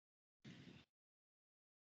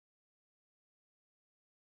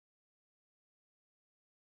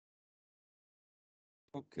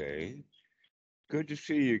Okay. Good to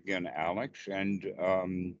see you again, Alex. And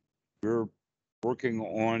we're working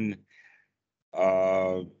on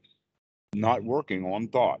uh, not working on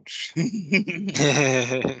thoughts in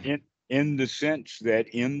the sense that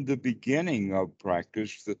in the beginning of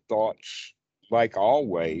practice, the thoughts, like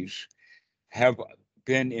always, have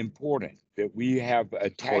been important, that we have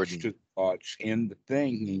attached Important. to thoughts in the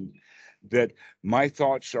thinking that my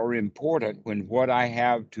thoughts are important when what I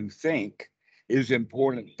have to think is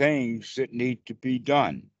important things that need to be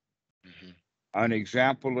done. Hmm. An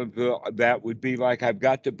example of that would be like I've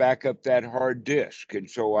got to back up that hard disk. And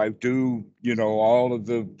so I do, all of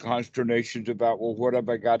the consternations about, well, what have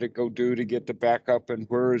I got to go do to get the backup and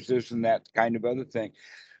where is this and that kind of other thing.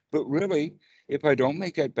 But really, if I don't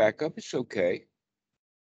make that backup, it's okay.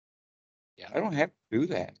 Yeah. I don't have to do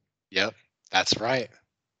that. Yep. That's right.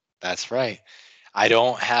 That's right. I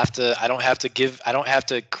don't have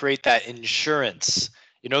to create that insurance.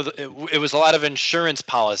 It was a lot of insurance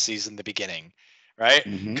policies in the beginning, right?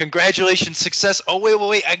 Hmm. Congratulations, success. Oh,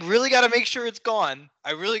 wait. I really got to make sure it's gone.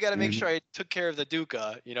 I really got to make Hmm. sure I took care of the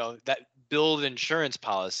dukkha, that build insurance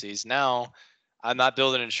policies. Now I'm not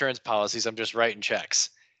building insurance policies. I'm just writing checks.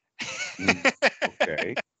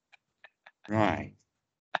 Okay. Right.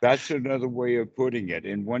 That's another way of putting it.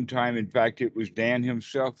 And one time, in fact, it was Dan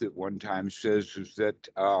himself that one time says is that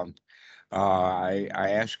I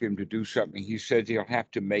asked him to do something. He said he'll have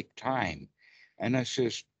to make time. And I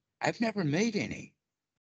says, I've never made any.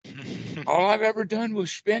 All I've ever done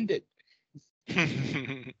was spend it.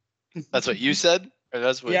 That's what you said, or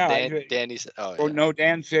that's what Yeah. Danny said. Oh Oh, yeah. no,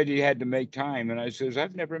 Dan said he had to make time. And I says,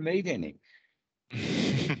 I've never made any.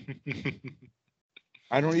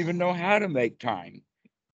 I don't even know how to make time.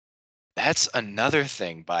 That's another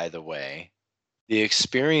thing, by the way. The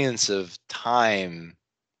experience of time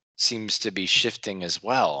seems to be shifting as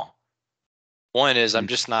well. One is I'm Mm.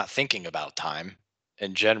 just not thinking about time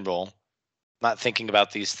in general, not thinking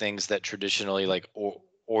about these things that traditionally, like,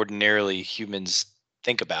 ordinarily humans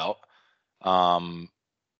think about. Um,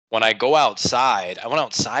 when I went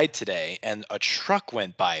outside today and a truck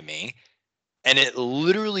went by me, and it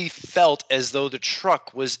literally felt as though the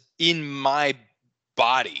truck was in my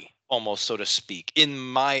body, almost, so to speak, in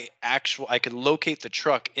my actual, I could locate the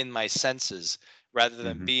truck in my senses rather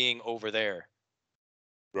than Hmm. being over there.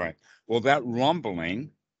 Right. Well, that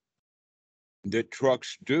rumbling that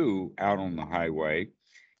trucks do out on the highway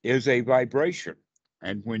is a vibration.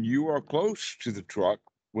 And when you are close to the truck,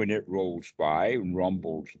 when it rolls by and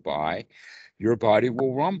rumbles by, your body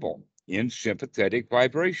will rumble in sympathetic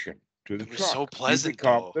vibration to the It was so truck. You pleasant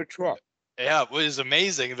become though. the truck. Yeah, it was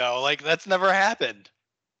amazing though. Like, that's never happened.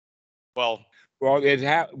 Well, What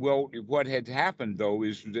had happened though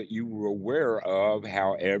is that you were aware of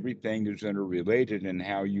how everything is interrelated and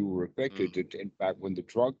how you were affected. mm, That in fact, when the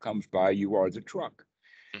truck comes by, you are the truck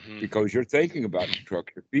mhm, because you're thinking about the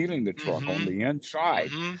truck, you're feeling the truck on mhm, the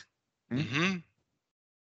inside. mhm, Hmm? mhm.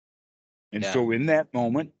 And Yeah. so in that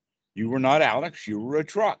moment, you were not Alex, you were a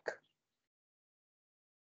truck.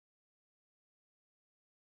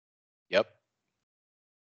 Yep.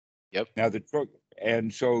 Yep. Now the truck,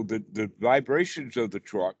 and so the vibrations of the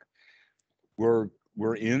truck were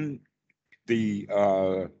in the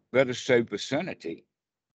let us say vicinity,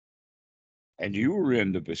 and you were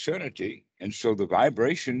in the vicinity, and so the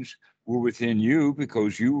vibrations were within you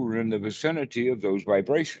because you were in the vicinity of those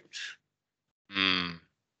vibrations. Mm.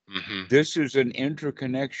 Mhm. This is an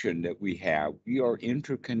interconnection that we have. We are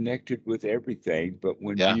interconnected with everything, but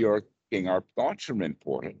when Yeah. we are thinking, our thoughts are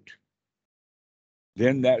important,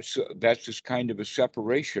 then that's just kind of a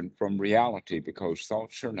separation from reality because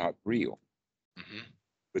thoughts are not real. Mhm.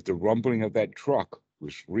 But the rumbling of that truck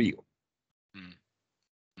was real. Mm.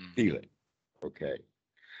 Mm. Feel it. Okay.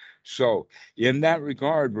 So in that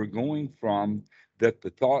regard, we're going from that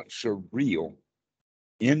the thoughts are real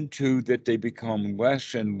into that they become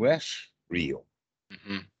less and less real.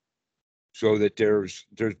 Mhm. So that there's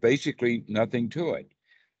basically nothing to it.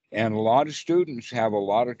 And a lot of students have a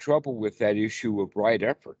lot of trouble with that issue of right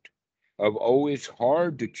effort. Of, oh, it's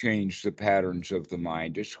hard to change the patterns of the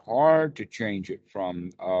mind. It's hard to change it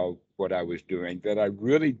from what I was doing. That I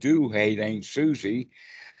really do hate Aunt Susie,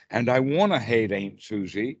 and I want to hate Aunt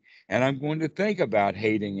Susie, and I'm going to think about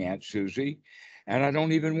hating Aunt Susie, and I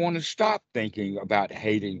don't even want to stop thinking about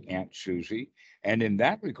hating Aunt Susie. And in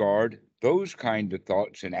that regard, those kind of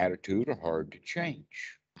thoughts and attitude are hard to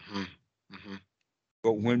change. Mhm. Mhm.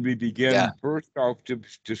 But when we Yeah. begin first off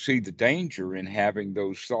to see the danger in having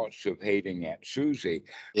those thoughts of hating Aunt Susie,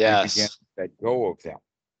 we begin Yes. to let go of them.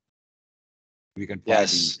 We can try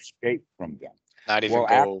to Yes. escape from them. Not even Well,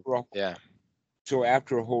 go. after all, Yeah. So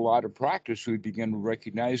after a whole lot of practice, we began to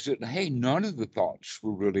recognize that, hey, none of the thoughts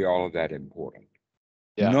were really all of that important.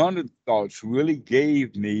 Yeah. None of the thoughts really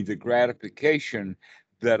gave me the gratification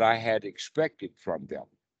that I had expected from them.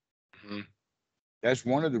 Mhm. That's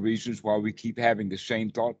one of the reasons why we keep having the same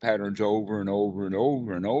thought patterns over and over and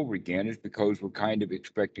over and over again, is because we're kind of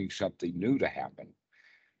expecting something new to happen.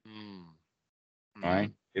 Mm. Mhm.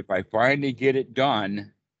 Right? If I finally get it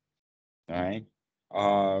done, right?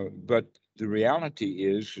 But the reality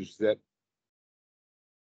is that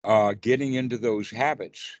getting into those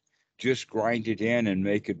habits just grind it in and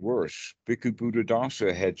make it worse. Bhikkhu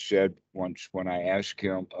Buddhadasa had said once when I asked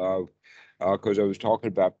him, because I was talking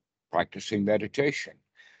about practicing meditation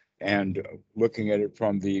and looking at it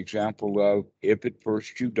from the example of, if at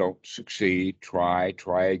first you don't succeed, try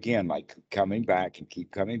again, like coming back and keep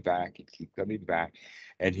coming back and keep coming back.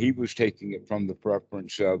 And he was taking it from the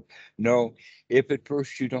preference of, no, if at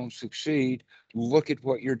first you don't succeed, look at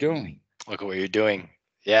what you're doing. Look at what you're doing.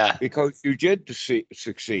 Yeah. Because you did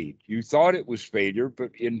succeed. You thought it was failure,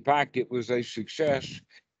 but in fact, it was a success,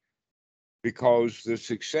 because the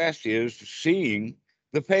success is seeing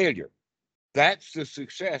the failure. That's the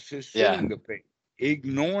success, is Yeah. seeing the failure.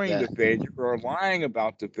 Ignoring Yeah. the failure or lying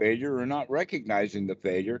about the failure or not recognizing the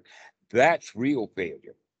failure, that's real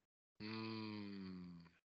failure. Mm.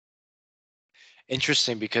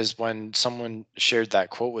 Interesting, because when someone shared that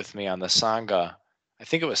quote with me on the Sangha, I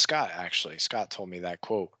think it was Scott actually. Scott told me that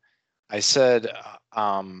quote. I said,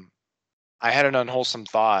 I had an unwholesome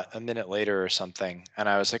thought a minute later or something, and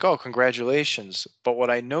I was like, "Oh, congratulations!" But what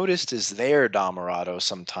I noticed is there, Dhammarato,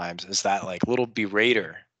 sometimes is that like little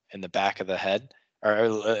berater in the back of the head, or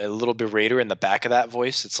a little berater in the back of that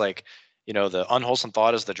voice. It's like, the unwholesome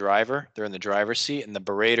thought is the driver; they're in the driver's seat, and the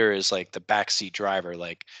berater is like the backseat driver.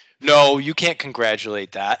 Like, no, you can't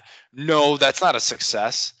congratulate that. No, that's not a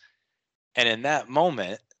success. And in that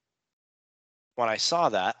moment, when I saw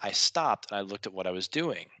that, I stopped and I looked at what I was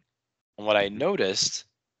doing. And what I noticed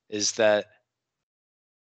is that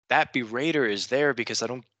berater is there because I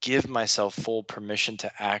don't give myself full permission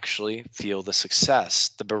to actually feel the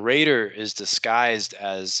success. The berater is disguised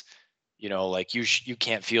as, like you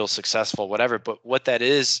can't feel successful, whatever. But what that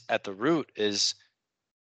is at the root is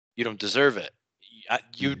you don't deserve it.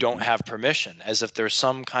 You don't Mhm. have permission, as if there's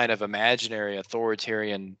some kind of imaginary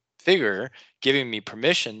authoritarian figure giving me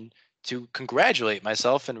permission to congratulate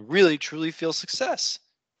myself and really truly feel success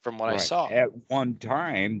from what I Right. saw. At one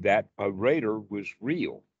time, that raider was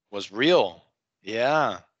real. Was real.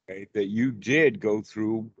 Yeah. Okay, that you did go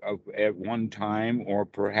through at one time, or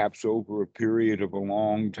perhaps over a period of a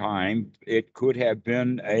long time. It could have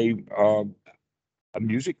been a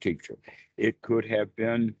music teacher. It could have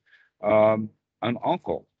been um, an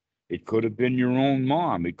uncle. It could have been your own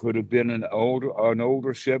mom. It could have been an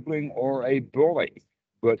older sibling or a bully.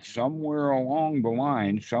 But somewhere along the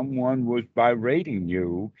line, someone was berating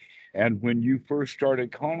you. And when you first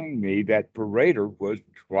started calling me, that berater was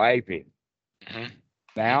driving. Mhm. Mhm.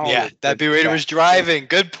 Now Yeah, it's that at the berater back was seat. driving.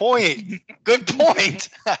 Good point. Good point.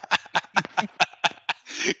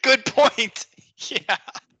 Good point. Yeah.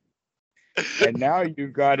 And now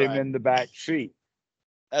you've got him Right. in the back seat.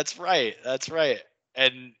 That's right. That's right.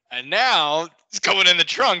 And now it's going in the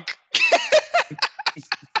trunk.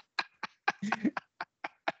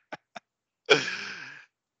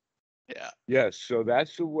 Yeah. Yes, so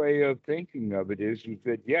that's the way of thinking of it, is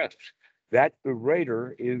that yes, that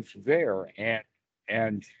berater is there,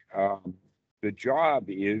 and the job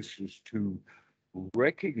is to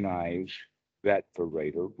recognize that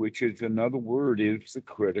berater, which is another word, is the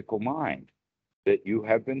critical mind, that you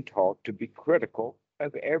have been taught to be critical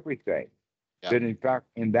of everything. Yeah. That in fact,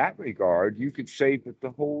 in that regard, you could say that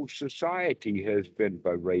the whole society has been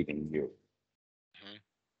berating you. Mhm.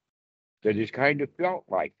 That it's kind of felt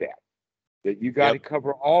like that you got to Yep.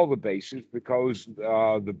 cover all the bases, because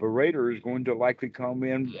the berater is going to likely come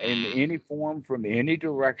in Mm. any form, from any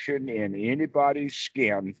direction, in anybody's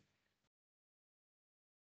skin,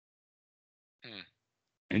 Mm.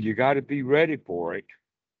 and you got to be ready for it,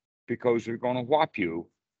 because they're going to whop you.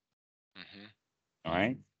 Mhm. All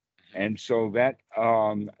right. Mhm. And so that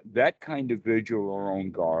kind of vigil or on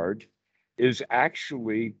guard is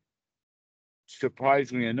actually,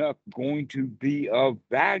 surprisingly enough, going to be of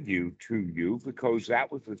value to you, because that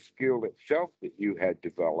was a skill itself that you had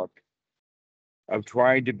developed, of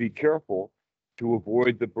trying to be careful to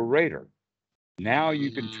avoid the berater. Now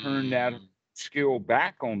you can turn that Mm. skill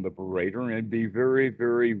back on the berater and be very,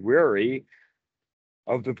 very wary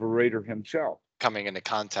of the berater himself. Coming into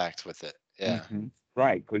contact with it. Yeah.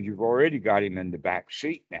 Right, because you've already got him in the back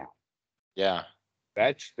seat now. Yeah.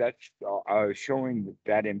 That's showing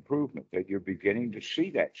that improvement, that you're beginning to see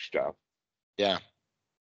that stuff, Yeah.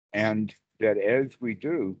 and that as we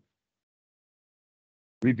do,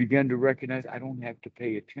 we begin to recognize I don't have to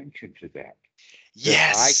pay attention to that. That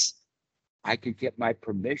Yes. I could get my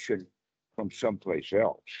permission from someplace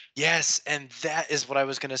else. Yes. And that is what I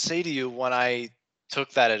was going to say to you when I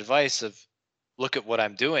took that advice of look at what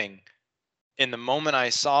I'm doing. In the moment I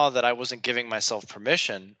saw that I wasn't giving myself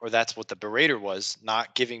permission, or that's what the berater was,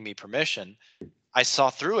 not giving me permission, I saw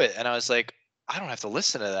through it and I was like, I don't have to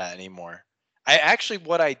listen to that anymore. I actually,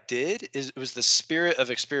 what I did is it was the spirit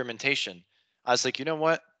of experimentation. I was like, you know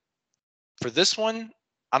what? For this one,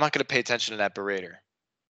 I'm not going to pay attention to that berater.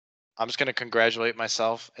 I'm just going to congratulate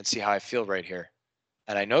myself and see how I feel right here.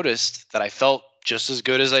 And I noticed that I felt just as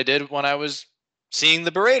good as I did when I was seeing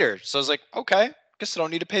the berater. So I was like, okay, I guess I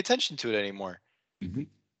don't need to pay attention to it anymore. Mm-hmm.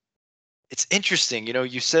 It's interesting.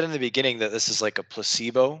 You said in the beginning that this is like a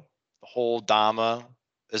placebo. The whole Dhamma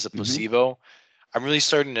is a Mm-hmm. placebo. I'm really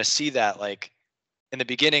starting to see that. Like in the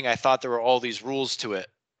beginning, I thought there were all these rules to it,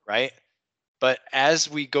 right? But as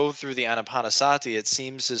we go through the Anapanasati, it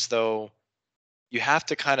seems as though you have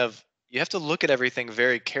to look at everything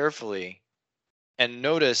very carefully and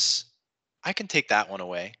notice I can take that one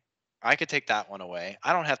away. I could take that one away.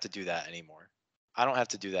 I don't have to do that anymore. I don't have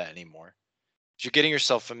to do that anymore. You're getting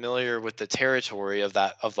yourself familiar with the territory of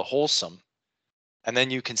the wholesome, and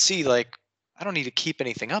then you can see like I don't need to keep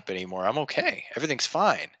anything up anymore. I'm okay. Everything's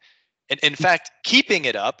fine. And in fact, keeping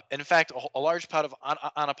it up, in fact, a large part of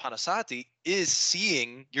anapanasati is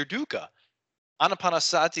seeing your dukkha.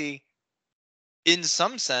 Anapanasati, in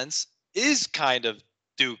some sense, is kind of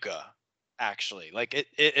dukkha, actually. Like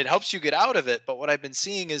it helps you get out of it. But what I've been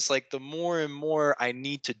seeing is like the more and more I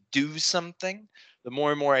need to do something, the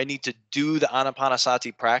more and more I need to do the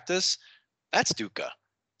anapanasati practice, that's dukkha.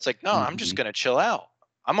 It's like, no, I'm just Mm-hmm. going to chill out.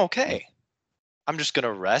 I'm okay. I'm just going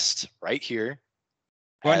to rest right here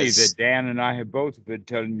Funny as that Dan and I have both been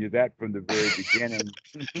telling you that from the very beginning,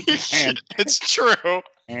 and it's true.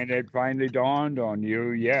 it finally dawned on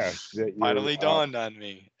you, yes, that you're Finally dawned on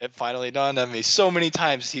me. It finally dawned on me. So many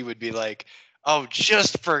times he would be like, "Oh,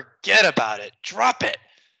 just forget about it. Drop it."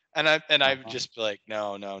 And I would uh-huh. just be like,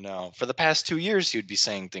 "No, no, no." For the past 2 years he would be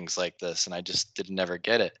saying things like this and I just didn't never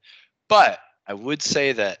get it. But I would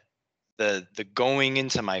say that the going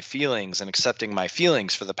into my feelings and accepting my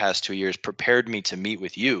feelings for the past 2 years prepared me to meet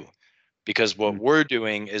with you, because what Mm. we're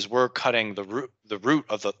doing is we're cutting the root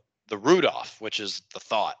of the root off, which is the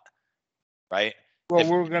thought, right? Well, If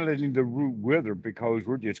we're going to leave the root wither because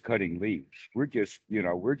we're just cutting leaves. We're just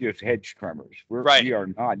hedge trimmers. right, We are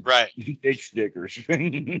not right. ditch diggers.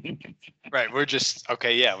 Right, we're just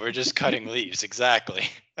okay, yeah, we're just cutting leaves, exactly,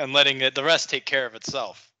 and letting the rest take care of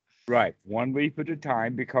itself. Right, one leaf at a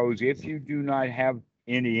time, because if you do not have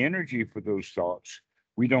any energy for those thoughts,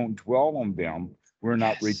 we don't dwell on them, we're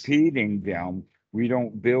not Yes. repeating them, we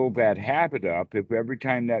don't build that habit up. If every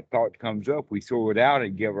time that thought comes up, we throw it out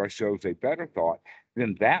and give ourselves a better thought,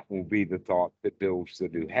 then that will be the thought that builds the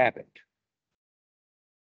new habit.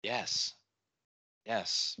 Yes.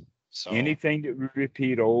 Yes. So, Anything that we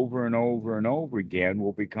repeat over and over and over again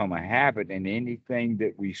will become a habit, and anything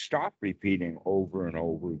that we stop repeating over and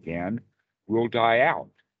over again will die out.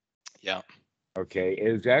 yeah. Okay,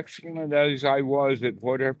 as excellent as I was at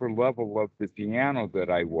whatever level of the piano that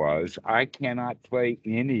I was, I cannot play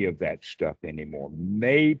any of that stuff anymore.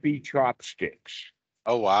 Maybe chopsticks,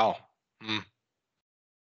 Oh, wow. Mm.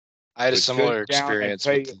 I had a but similar sitting down and experience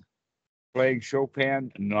with playing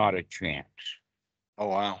Chopin, not a chance. oh,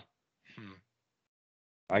 wow. Hmm.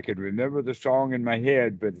 I could remember the song in my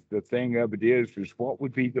head, but the thing of it is what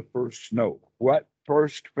would be the first note? What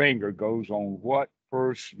first finger goes on what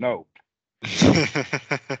first note?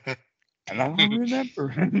 And I don't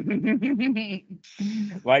remember.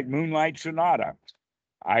 Like Moonlight Sonata.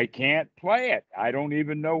 I can't play it. I don't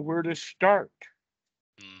even know where to start.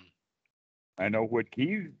 Mm. I know what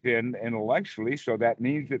keys in intellectually, so that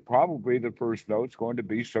means that probably the first note's going to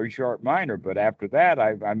be so sharp minor. But after that,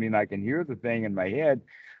 I mean, I can hear the thing in my head,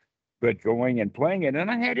 but going and playing it, and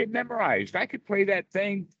I had it memorized. I could play that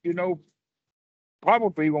thing,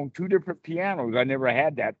 probably on two different pianos. I never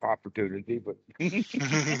had that opportunity, but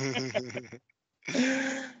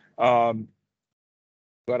um,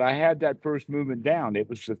 but I had that first movement down. It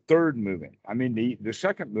was the third movement. I mean, the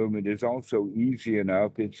second movement is also easy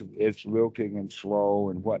enough. It's lilting and slow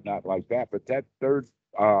and whatnot like that. But that third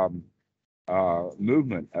um,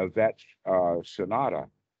 movement of that sonata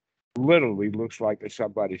literally looks like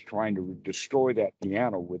somebody's trying to destroy that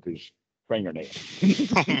piano with his fingernail.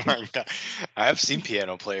 Oh my god. I have seen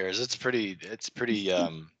piano players. It's pretty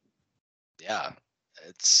yeah.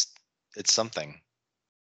 it's something.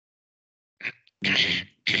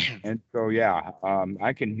 And so, yeah,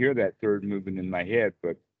 I can hear that third movement in my head,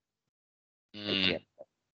 but I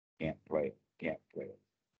can't play it. Can't play it.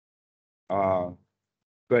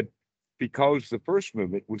 But because the first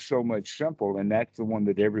movement was so much simple, and that's the one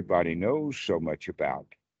that everybody knows so much about,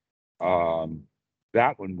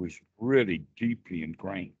 that one was really deeply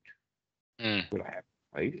ingrained. But I haven't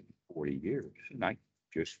played it in 40 years, and I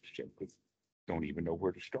just simply don't even know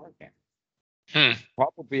where to start now.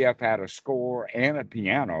 Probably if I had a score and a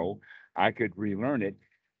piano, I could relearn it.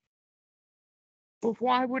 But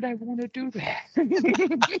why would I want to do that?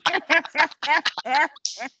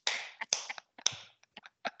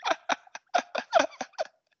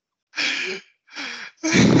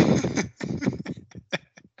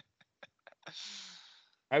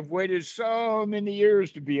 I've waited so many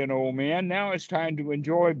years to be an old man. Now it's time to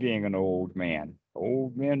enjoy being an old man.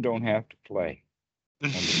 Old men don't have to play.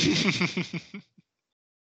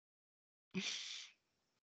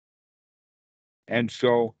 And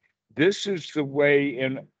so this is the way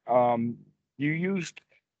you used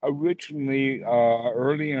originally,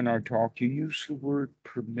 early in our talk, you used the word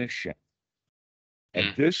permission.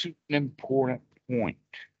 And this is an important point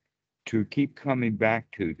to keep coming back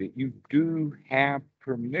to, that you do have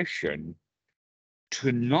permission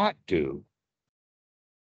to not do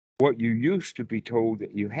what you used to be told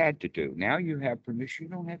that you had to do. Now you have permission.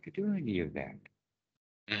 You don't have to do any of that.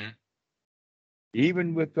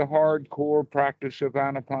 Even with the hardcore practice of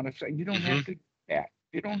Anapanasati, you don't have to do that.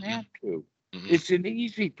 You don't have to. It's an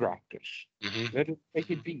easy practice. Let it make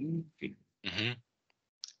it be easy.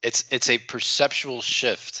 It's a perceptual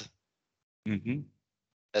shift.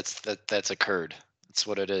 That's occurred. That's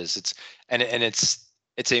what it is. It's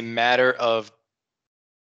a matter of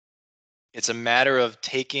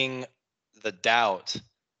taking the doubt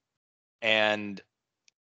and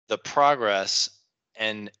the progress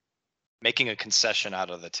and making a concession out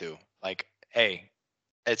of the two. Like, hey,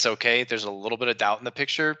 it's okay. There's a little bit of doubt in the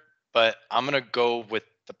picture, but I'm going to go with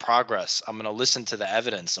the progress. I'm going to listen to the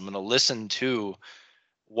evidence. I'm going to listen to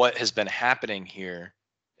what has been happening here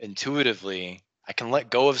intuitively. I can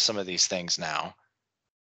let go of some of these things now.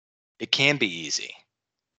 It can be easy.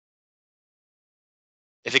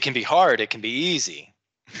 If it can be hard, it can be easy.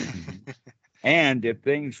 And if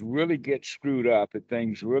things really get screwed up, if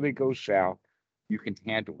things really go south, you can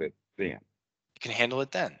handle it then. You can handle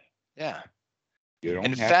it then. Yeah. You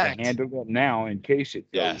don't have to handle it now in case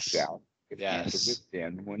it goes south. You can handle it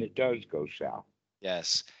then when it does go south.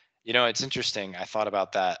 Yes. You know, it's interesting. I thought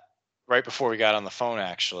about that right before we got on the phone,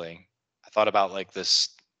 actually. I thought about like this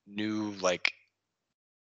new, like,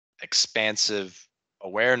 expansive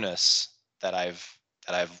awareness that I've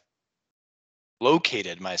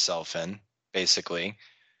located myself in, basically.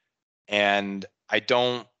 And I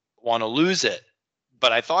don't want to lose it.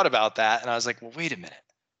 But I thought about that and I was like, well, wait a minute.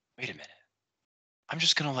 I'm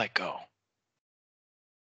just going to let go.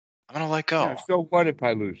 I'm going to let go. Yeah, so what if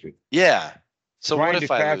I lose it? Yeah. So what if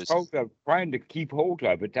I lose it? Trying to keep hold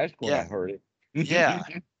of it, that's going to hurt it. Yeah.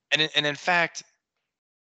 And in fact,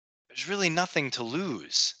 there's really nothing to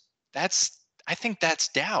lose. I think that's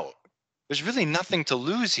doubt. There's really nothing to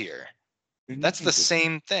lose here. That's the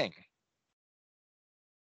same thing.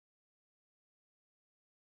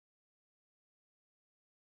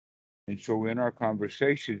 And so in our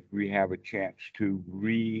conversations, we have a chance to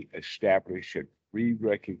re-establish and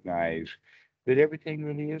re-recognize that everything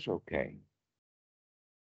really is okay.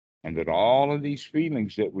 And that all of these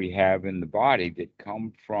feelings that we have in the body that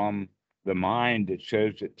come from the mind that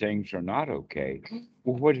says that things are not okay.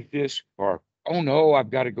 Well, what is this? Or, oh no, I've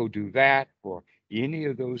got to go do that. Or any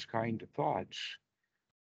of those kind of thoughts.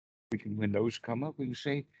 When those come up, we can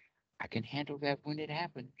say, I can handle that when it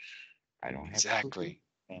happens. I don't have to do anything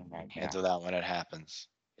right handle that when it happens.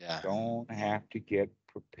 Yeah. Don't have to get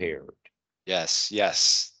prepared. Yes.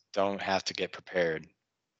 Don't have to get prepared.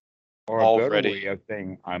 Or a better way of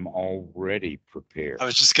saying, I'm already prepared. I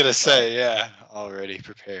was just gonna say, yeah, already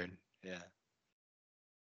prepared. Yeah.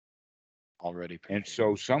 Already prepared. And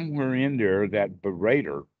so somewhere in there, that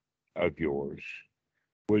berater of yours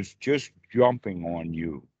was just jumping on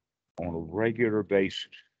you on a regular basis.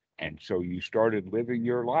 And so you started living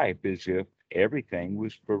your life as if everything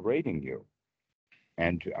was berating you.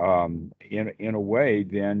 And in a way,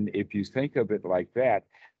 then, if you think of it like that,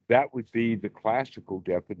 that would be the classical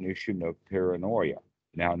definition of paranoia.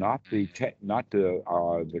 Now, not the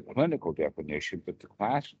clinical definition, but the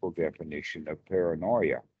classical definition of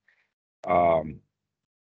paranoia. The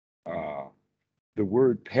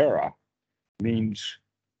word para means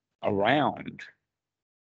around.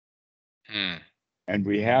 And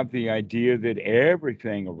we have the idea that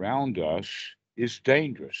everything around us is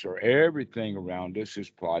dangerous, or everything around us is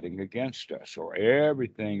plotting against us, or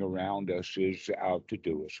everything around us is out to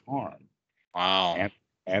do us harm. Wow.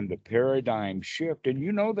 And the paradigm shift, and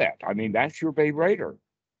you know that. I mean, that's your Bay Raider.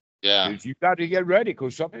 Yeah. Is you got to get ready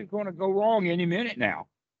because something's going to go wrong any minute now.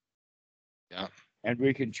 Yeah. And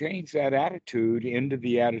we can change that attitude into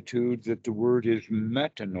the attitude that the word is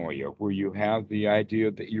metanoia, where you have the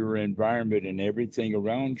idea that your environment and everything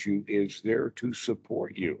around you is there to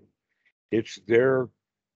support you. It's there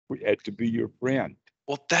to be your friend.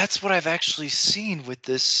 Well, that's what I've actually seen with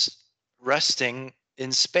this resting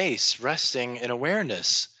in space, resting in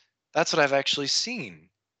awareness. That's what I've actually seen.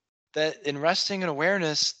 That in resting in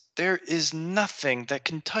awareness, there is nothing that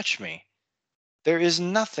can touch me. There is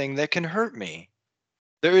nothing that can hurt me.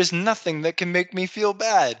 There is nothing that can make me feel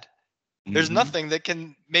bad. There's Hmm. nothing that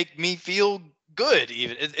can make me feel good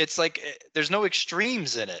even. It's like there's no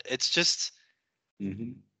extremes in it.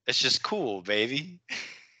 Hmm. It's just cool, baby.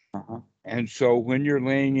 Uh-huh. And so when you're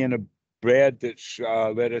laying in a bed that's,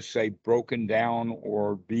 let us say, broken down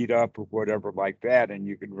or beat up or whatever like that, and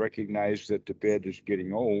you can recognize that the bed is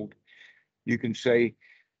getting old, you can say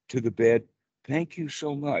to the bed, "Thank you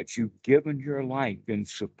so much. You've given your life in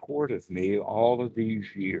support of me all of these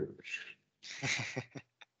years."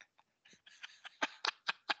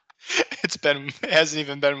 It hasn't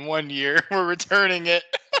even been 1 year. We're returning it.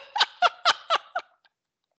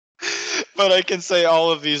 But I can say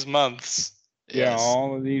all of these months. Yeah, Yes.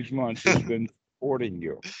 all of these months it's been supporting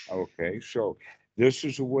you. Okay, so this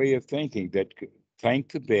is a way of thinking that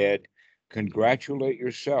thank the bed, congratulate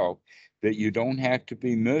yourself that you don't have to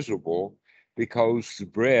be miserable because the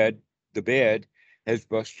bed has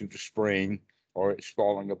busted a spring or it's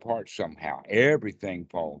falling apart somehow. Everything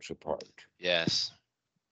falls apart. Yes.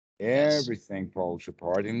 Yes. Everything falls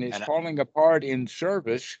apart, and it's And falling apart in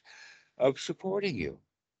service of supporting you.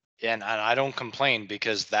 and I don't complain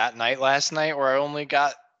because that night last night where I only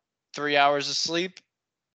got 3 hours of sleep,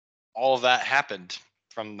 all of that happened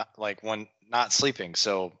from like when not sleeping.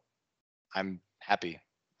 So I'm happy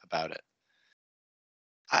about it.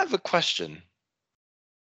 I have a question.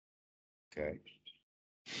 Okay.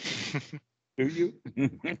 Do you?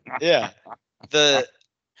 Yeah. The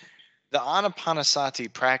the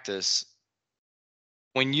Anapanasati practice,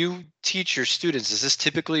 when you teach your students, is this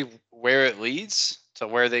typically where it leads to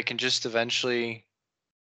where they can just eventually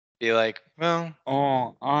be like, well,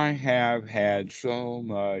 Oh, I have had so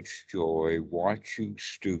much joy watching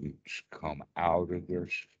students come out of their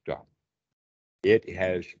stuff. It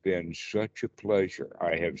has been such a pleasure.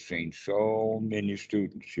 I have seen so many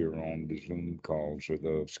students here on the Zoom calls or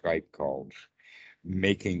the Skype calls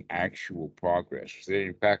making actual progress.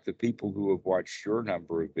 In fact, the people who have watched your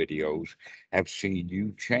number of videos have seen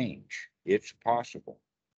you change. It's possible.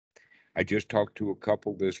 I just talked to a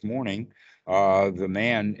couple this morning. The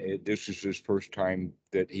man, this is his first time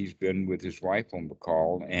that he's been with his wife on the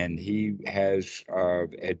call, and he has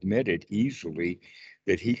admitted easily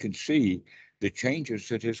that he can see the changes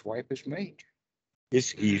that his wife has made.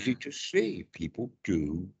 It's easy mm, to see people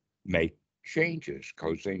do make changes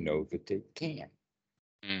because they know that they can.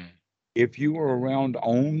 mm, If you are around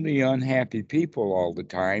only unhappy people all the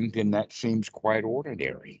time, then that seems quite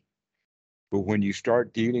ordinary. But when you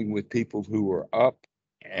start dealing with people who are up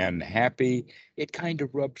and happy, it kind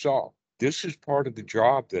of rubs off. This is part of the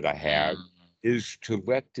job that I have mm, is to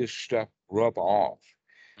let this stuff rub off,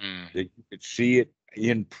 mm. that you could see it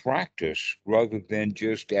in practice rather than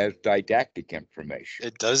just as didactic information.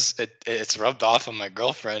 It does. It's rubbed off on my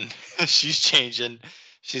girlfriend. She's changing.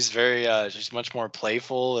 She's much more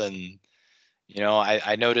playful, and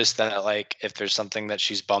I noticed that like if there's something that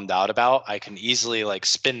she's bummed out about, I can easily like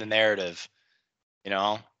spin the narrative. You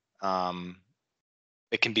know, um,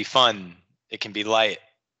 it can be fun. It can be light.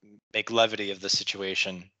 Make levity of the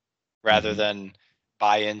situation rather Hmm. than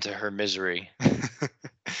buy into her misery.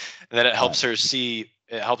 And then it Right. helps her see.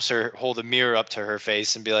 It helps her hold a mirror up to her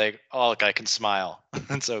face and be like, "Oh, look, I can smile.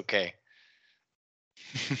 It's okay."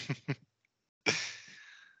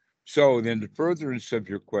 So then the furtherance of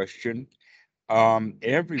your question,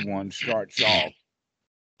 everyone starts off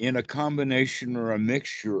in a combination or a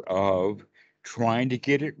mixture of trying to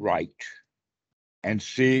get it right and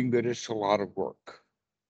seeing that it's a lot of work.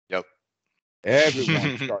 Yep.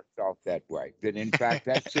 Everyone starts off that way. That in fact,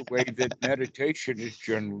 that's the way that meditation is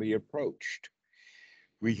generally approached.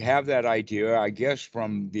 We have that idea, I guess,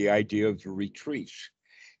 from the idea of the retreats.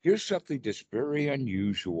 Here's something that's very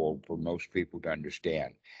unusual for most people to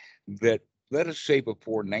understand that let us say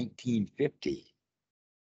before 1950,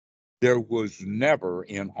 There was never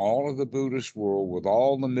in all of the Buddhist world, with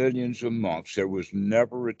all the millions of monks, there was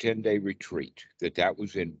never a 10-day retreat. That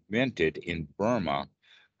was invented in Burma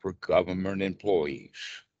for government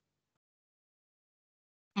employees.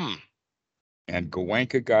 Hmm. And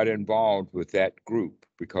Goenka got involved with that group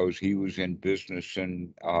because he was in business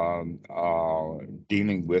and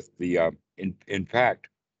dealing with the. In fact,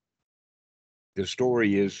 the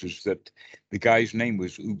story is that the guy's name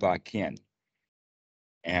was Ba Khin.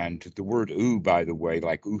 And the word "u," by the way,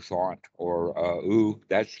 like "u thought" or "u,"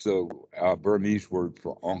 that's the Burmese word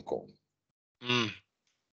for uncle. Hmm.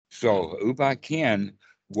 So U Ba Khin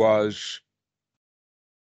was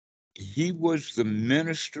he was the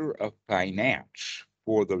Minister of Finance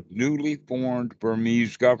for the newly formed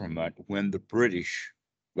Burmese government when the British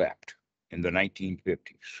left in the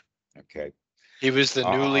 1950s. Okay. He was the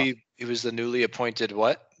Uh, newly appointed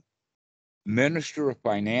what? Minister of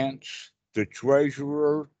Finance, the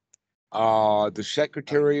Treasurer, the Um,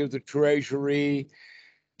 Secretary of the Treasury,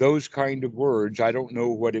 those kind of words. I don't know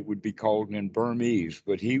what it would be called in Burmese,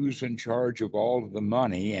 but he was in charge of all of the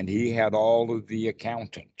money and he had all of the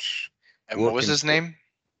accountants and what was working his for name?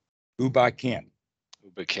 U Ba Khin.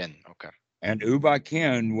 Ba Khin. Okay. And U Ba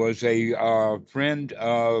Khin was a friend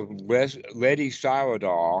of Ledi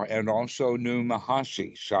Salvador and also knew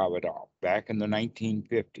Mahasi Salvador back in the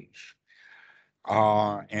 1950s.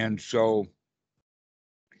 And so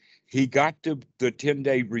he got the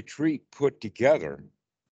 10-day retreat put together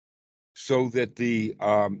so that the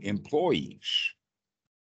employees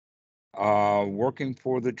working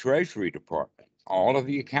for the Treasury Department, all of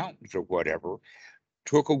the accountants or whatever,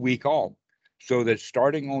 took a week off. So that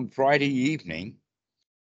starting on Friday evening,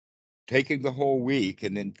 taking the whole week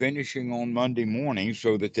and then finishing on Monday morning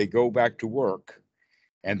so that they go back to work.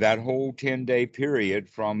 And that whole 10-day period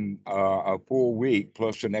from a full week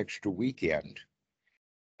plus an extra weekend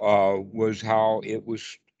was how it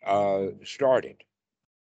was started.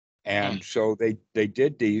 Hmm. And so they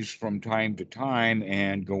did these from time to time,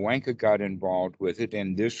 and Goenka got involved with it.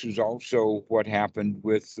 And this is also what happened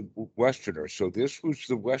with the Westerners. So this was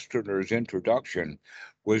the Westerners' introduction,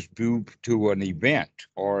 was due to an event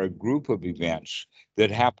or a group of events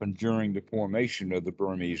that happened during the formation of the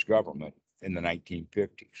Burmese government in the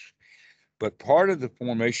 1950s. But part of the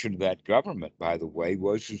formation of that government, by the way,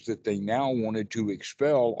 was is that they now wanted to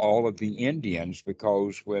expel all of the Indians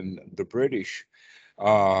because when the British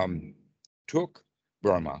um, took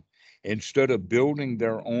Burma, instead of building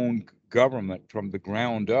their own government from the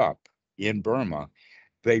ground up in Burma,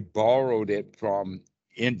 they borrowed it from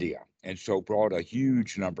India. And so brought a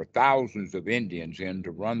huge number, thousands of Indians in to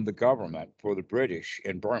run the government for the British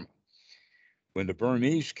in Burma. When the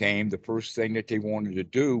Burmese came, the first thing that they wanted to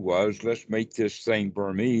do was let's make this thing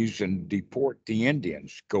Burmese and deport the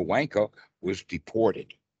Indians. Goenka was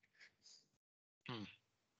deported. Hmm.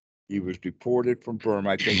 He was deported from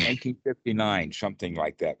Burma. I think 1959, something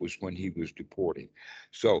like that, was when he was deported.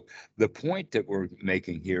 So the point that we're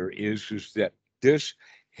making here is that this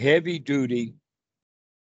heavy duty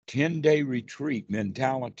 10-day retreat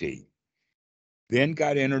mentality then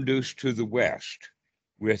got introduced to the West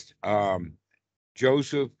with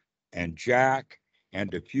Joseph and Jack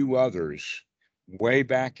and a few others way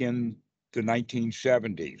back in the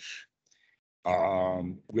 1970s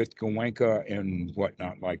with Goenka and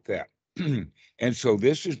whatnot like that. And so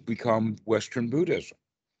this has become Western Buddhism,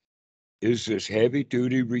 is this heavy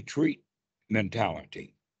duty retreat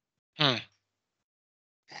mentality. Hmm.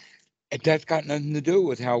 And that's got nothing to do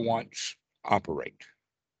with how wants operate.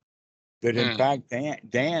 That in Hmm. fact,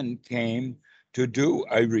 Dan came to do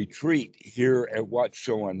a retreat here at Wat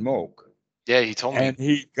Suan Mok. Yeah, he told me. And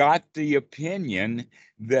he got the opinion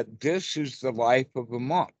that this is the life of a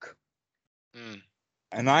monk. Hmm.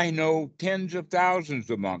 And I know tens of thousands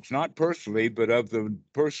of monks, not personally, but of the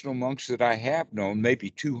personal monks that I have known, maybe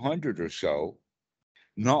 200 or so,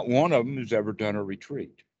 not one of them has ever done a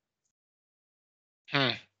retreat.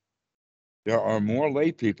 Hmm. There are more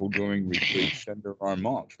lay people doing retreats than there are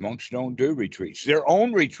monks. Monks don't do retreats, their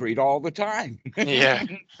own retreat all the time. Yeah.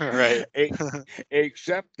 Right.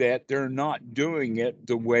 Except that they're not doing it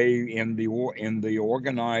the way in the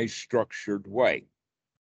organized, structured way.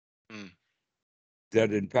 Hmm.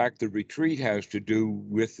 That in fact the retreat has to do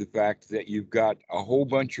with the fact that you've got a whole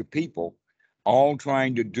bunch of people all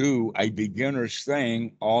trying to do a beginner's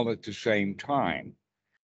thing all at the same time.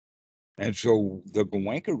 And so the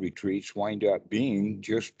Goenka retreats wind up being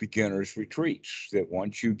just beginners retreats. That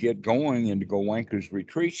once you get going into Goenka's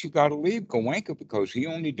retreats, you got to leave Goenka because he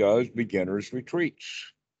only does beginners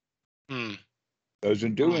retreats. Hmm.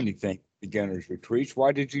 Doesn't do Hmm. anything beginners retreats.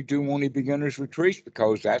 Why did you do only beginners retreats?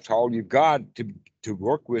 Because that's all you've got to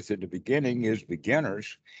work with at the beginning is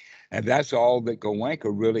beginners. And that's all that Goenka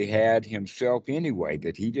really had himself anyway,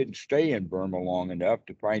 that he didn't stay in Burma long enough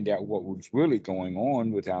to find out what was really going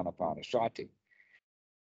on with Anapanasati.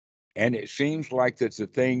 And it seems like that the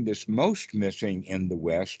thing that's most missing in the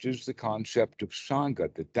West is the concept of Sangha,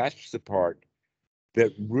 that's the part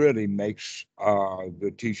that really makes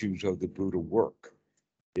the teachings of the Buddha work,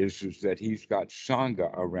 is that he's got Sangha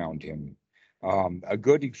around him. A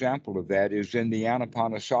good example of that is in the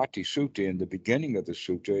Anapanasati Sutta. In the beginning of the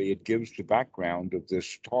sutta, it gives the background of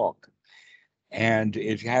this talk. And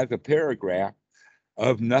it has a paragraph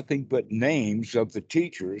of nothing but names of the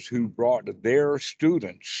teachers who brought their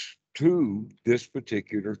students to this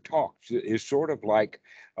particular talk. It's sort of like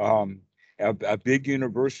a big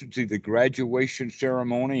university, the graduation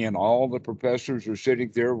ceremony, and all the professors are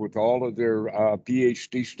sitting there with all of their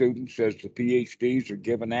PhD students as the PhDs are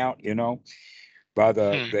given out, by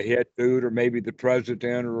the head dude or maybe the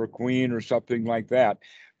president or a queen or something like that,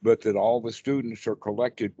 but that all the students are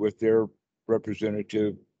collected with their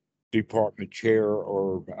representative department chair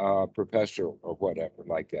or professor or whatever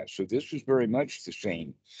like that. So this is very much the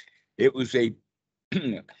same. It was a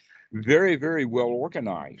very, very well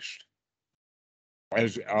organized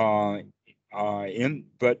as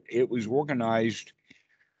but it was organized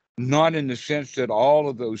not in the sense that all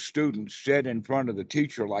of those students sat in front of the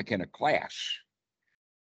teacher like in a class,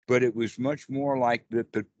 but it was much more like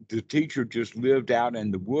that the teacher just lived out in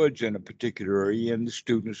the woods in a particular area and the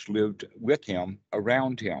students lived with him,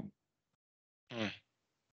 around him.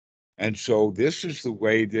 And so this is the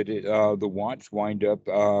way that the Watts wind up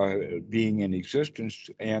being in existence.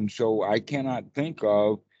 And so I cannot think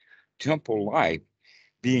of temple life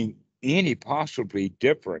being any possibly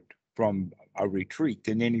different from a retreat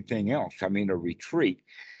than anything else. I mean, a retreat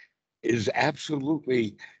is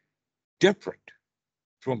absolutely different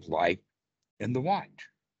from life in the Wat.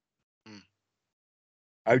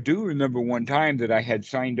 I do remember one time that I had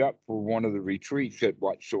signed up for one of the retreats at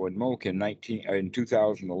Wat Suan Mok in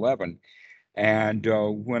 2011. And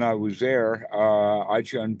when I was there,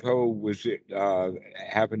 Ajahn Po was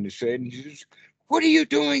happened to say, and he says, "What are you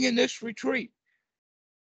doing in this retreat?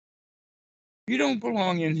 You don't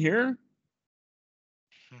belong in here."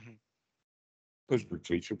 Because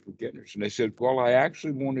retreats are for beginners. And I said, "Well, I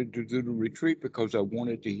actually wanted to do the retreat because I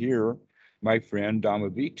wanted to hear my friend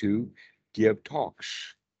Dhammavitu give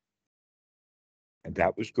talks." And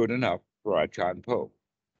that was good enough for Ajahn Po.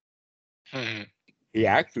 He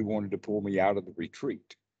actually wanted to pull me out of the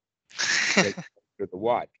retreat. To the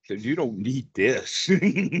Wat. He said, "You don't need this."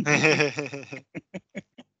 I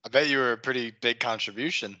bet you were a pretty big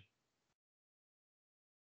contribution.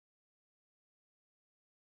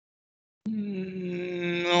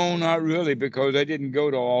 No, not really, because I didn't go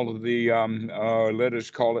to all of the let us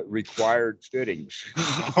call it required sittings.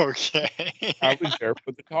 Okay. I was there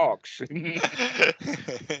for the talks.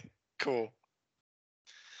 Cool.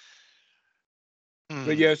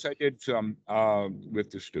 But yes, I did some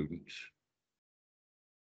with the students.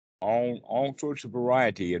 All sorts of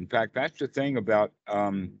variety. In fact, that's the thing about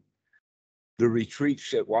the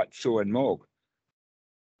retreats at Wat Suan Mok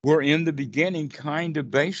were in the beginning kind of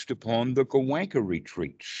based upon the Goenka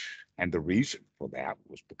retreats. And the reason for that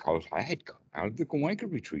was because I had come out of the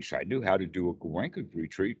Goenka retreats. I knew how to do a Goenka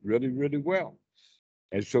retreat really, really well.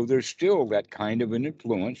 And so there's still that kind of an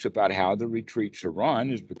influence about how the retreats are run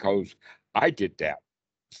is because I did that.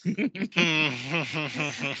 And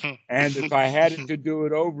if I had to do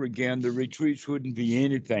it over again, the retreats wouldn't be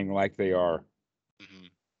anything like they are.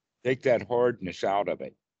 Take that hardness out of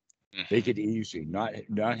it. Make it easy,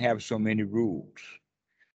 not have so many rules.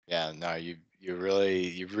 Yeah, no, you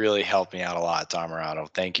really helped me out a lot, Dhammarato.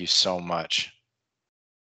 Thank you so much.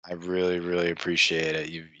 I really, really appreciate it.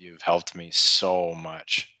 You've helped me so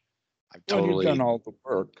much. I've Well, you've done totally all the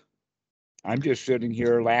work. I'm just sitting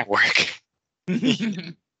here laughing. work.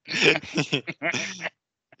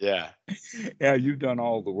 Yeah. Yeah, you've done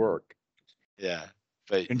all the work. Yeah.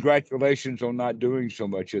 But Congratulations on not doing so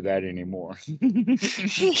much of that anymore.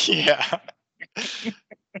 yeah.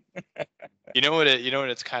 You know what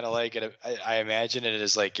it's kind of like? I imagine it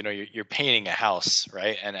as like, you're painting a house,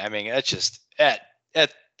 right? And I mean, that's just that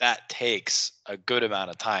takes a good amount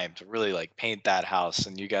of time to really like paint that house,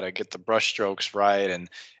 and you got to get the brush strokes right. And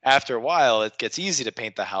after a while, it gets easy to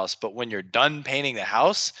paint the house. But when you're done painting the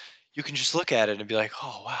house, you can just look at it and be like,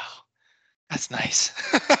 "Oh wow, that's nice."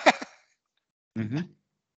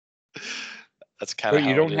 That's kind of But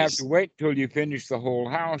you how it don't have to is. wait till you finish the whole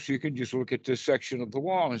house. You can just look at this section of the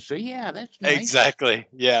wall and say, "Yeah, that's nice." Exactly.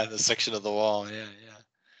 Yeah, the section of the wall. Yeah, yeah.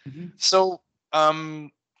 Mhm. So,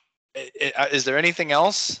 is there anything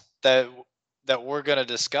else that we're gonna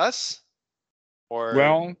discuss?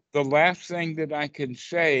 Or Well, the last thing that I can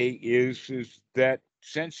say is that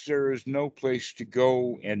since there is no place to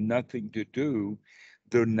go and nothing to do,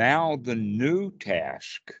 the new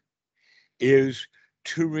task is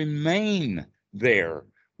to remain there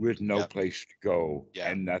with no yep, place to go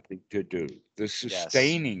yeah, and nothing to do. The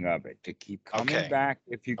yes, sustaining of it, to keep coming okay, back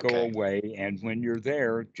if you go okay, away, and when you're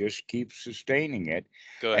there, just keep sustaining it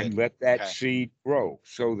good, and let that okay. seed grow.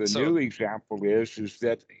 So the So new example is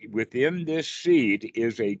that within this seed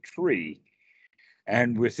is a tree,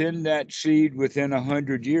 and within that seed, within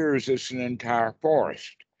 100 years, it's an entire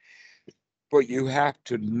forest. But you have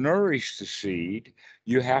to nourish the seed,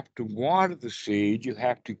 you have to water the seed, you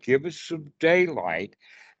have to give it some daylight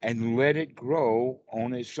and let it grow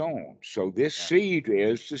on its own. So, this yeah, seed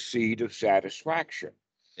is the seed of satisfaction.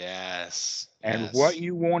 yes, And what yes,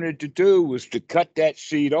 you wanted to do was to cut that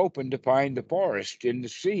seed open to find the forest in the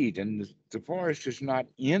seed. And the forest is not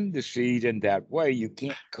in the seed in that way. You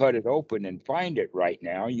can't cut it open and find it right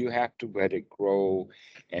now. You have to let it grow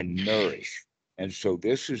and nourish. And so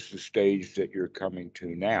this is the stage that you're coming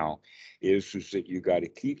to now, is that you got to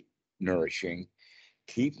keep nourishing,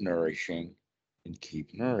 and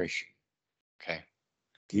keep nourishing. okay.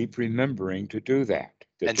 Keep remembering to do that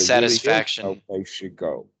And there really is no satisfaction place to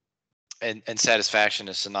go. and satisfaction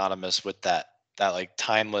is synonymous with that like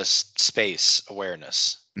timeless space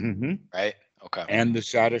awareness, Hmm. right? Okay. And the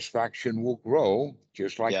satisfaction will grow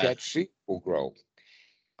just like Yeah. that seed will grow.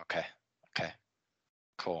 Okay. Okay.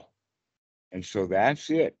 Cool. And so that's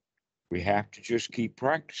it. We have to just keep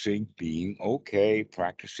practicing being okay,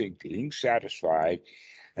 practicing being satisfied.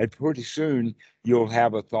 And pretty soon you'll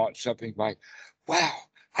have a thought, something like, wow,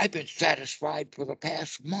 I've been satisfied for the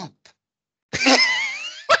past month.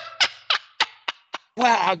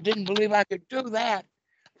 Wow, I didn't believe I could do that.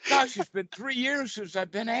 Gosh, it's been 3 years since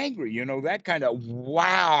I've been angry. That kind of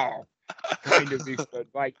wow kind of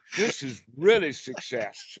like this is really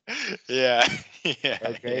success. Yeah. Yeah.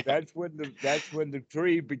 Okay, Yeah. that's when the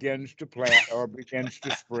tree begins to plant or begins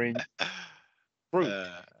to spring fruit.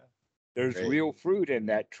 Uh, There's great. real fruit in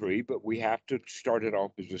that tree, but we have to start it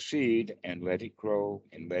off as a seed and let it grow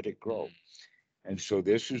and let it grow. Mm, And so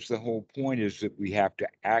this is the whole point, is that we have to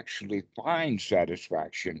actually find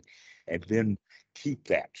satisfaction and then keep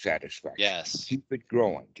that satisfaction, to yes. keep it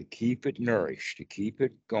growing, to keep it nourished, to keep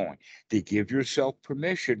it going, to give yourself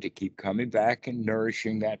permission to keep coming back and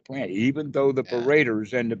nourishing that plant, even though the Yeah.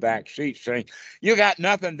 berater's in the back seat saying, you got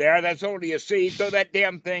nothing there, that's only a seed, throw that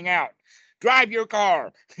damn thing out. Drive your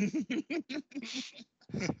car.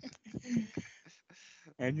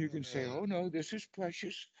 And you can say, oh no, this is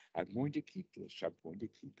precious. I'm going to keep this. I'm going to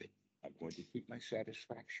keep it. I'm going to keep my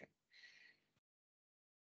satisfaction.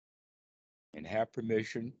 And have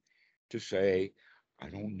permission to say, I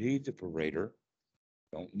don't need the parader.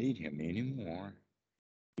 Don't need him anymore.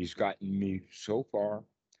 He's gotten me so far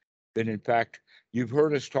that, in fact, you've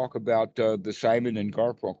heard us talk about the Simon and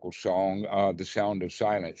Garfunkel song, The Sound of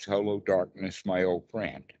Silence. Hello, darkness, my old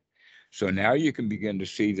friend. So now you can begin to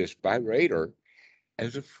see this birater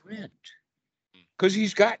as a friend, because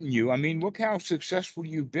he's gotten you. I mean, look how successful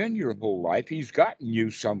you've been your whole life. He's gotten you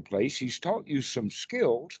someplace. He's taught you some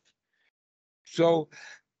skills. So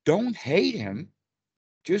don't hate him.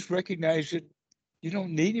 Just recognize that you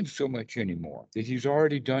don't need him so much anymore, that he's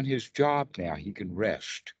already done his job now. He can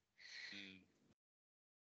rest. Mm,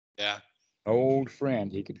 yeah. Old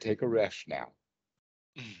friend, he can take a rest now.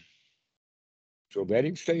 Mm, So let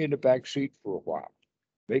him stay in the back seat for a while.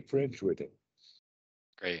 Make friends with him.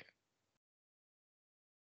 great.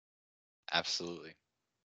 Absolutely.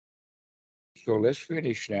 So let's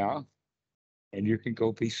finish now, and you can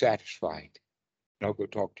go be satisfied. And I'll go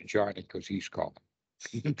talk to Johnny because he's calling.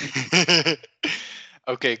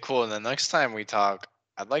 Okay, cool. And the next time we talk,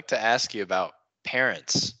 I'd like to ask you about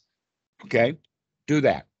parents. Okay, do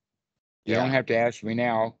that. You don't Yeah, have to ask me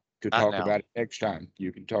now to not talk now. about it next time.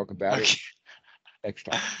 You can talk about it Okay. next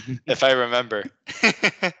time. If I remember.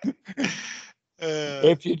 uh,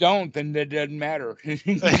 If you don't, then it doesn't matter. There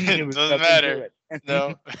it was doesn't nothing to matter. it.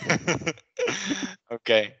 No.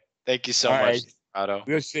 Okay. Thank you All so much, right. Otto.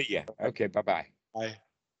 We'll see you. Okay. Bye bye. Bye.